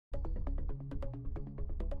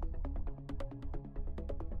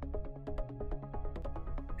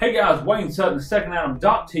Hey guys, Wayne Sutton,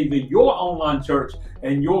 SecondAdam.tv, your online church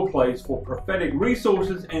and your place for prophetic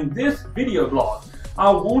resources. And this video blog, I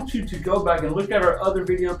want you to go back and look at our other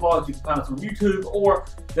video blogs. You can find us on YouTube or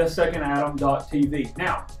the SecondAdam.tv.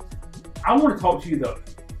 Now, I want to talk to you though,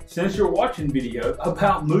 since you're watching video,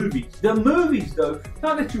 about movies. The movies though,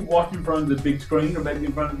 not that you watch in front of the big screen or maybe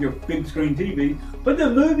in front of your big screen TV, but the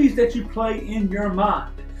movies that you play in your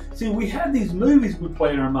mind. See, we have these movies we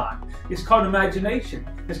play in our mind. It's called imagination.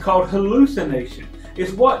 It's called hallucination.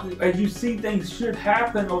 It's what, as you see things should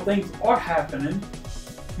happen or things are happening,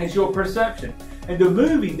 it's your perception. And the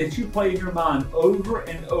movie that you play in your mind over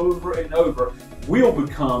and over and over will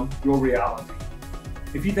become your reality.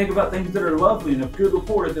 If you think about things that are lovely and of good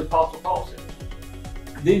report, as the Apostle Paul said,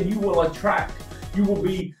 then you will attract, you will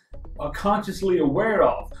be consciously aware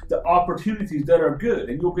of the opportunities that are good,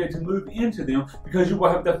 and you'll be able to move into them because you will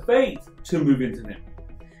have the faith to move into them.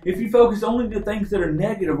 If you focus only on the things that are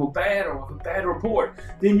negative or bad or a bad report,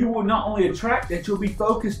 then you will not only attract that, you'll be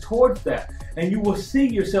focused towards that, and you will see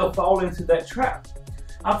yourself fall into that trap.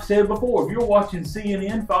 I've said before, if you're watching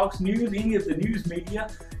CNN, Fox News, any of the news media,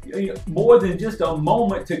 more than just a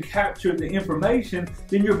moment to capture the information,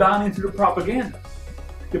 then you're bound into the propaganda.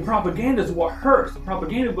 The propaganda is what hurts. The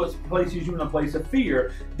propaganda is what places you in a place of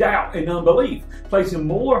fear, doubt, and unbelief, placing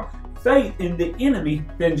more faith in the enemy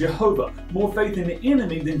than Jehovah, more faith in the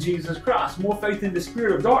enemy than Jesus Christ, more faith in the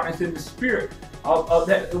spirit of darkness than the spirit of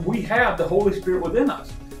that we have, the Holy Spirit within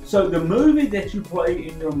us. So the movie that you play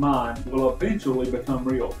in your mind will eventually become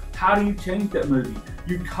real. How do you change that movie?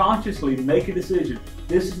 You consciously make a decision.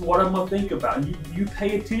 This is what I'm going to think about. You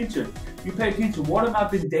pay attention. You pay attention. What have I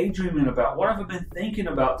been daydreaming about? What have I been thinking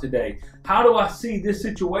about today? How do I see this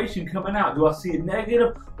situation coming out? Do I see it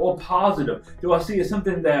negative or positive? Do I see it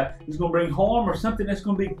something that is going to bring harm or something that's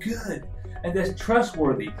going to be good and that's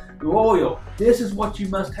trustworthy, loyal? This is what you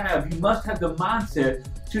must have. You must have the mindset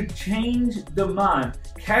to change the mind.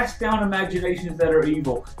 Cast down imaginations that are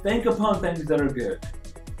evil. Think upon things that are good.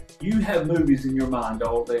 You have movies in your mind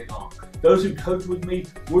all day long. Those who coach with me,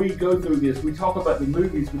 we go through this. We talk about the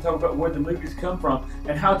movies. We talk about where the movies come from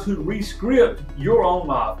and how to re-script your own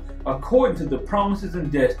life according to the promises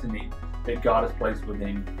and destiny that God has placed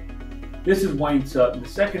within you. This is Wayne Sutton, the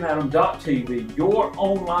SecondAdam.tv, your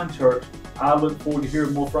online church. I look forward to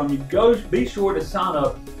hearing more from you. Be sure to sign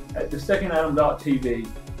up at the SecondAdam.tv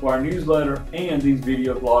for our newsletter and these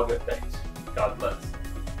video blog updates. God bless.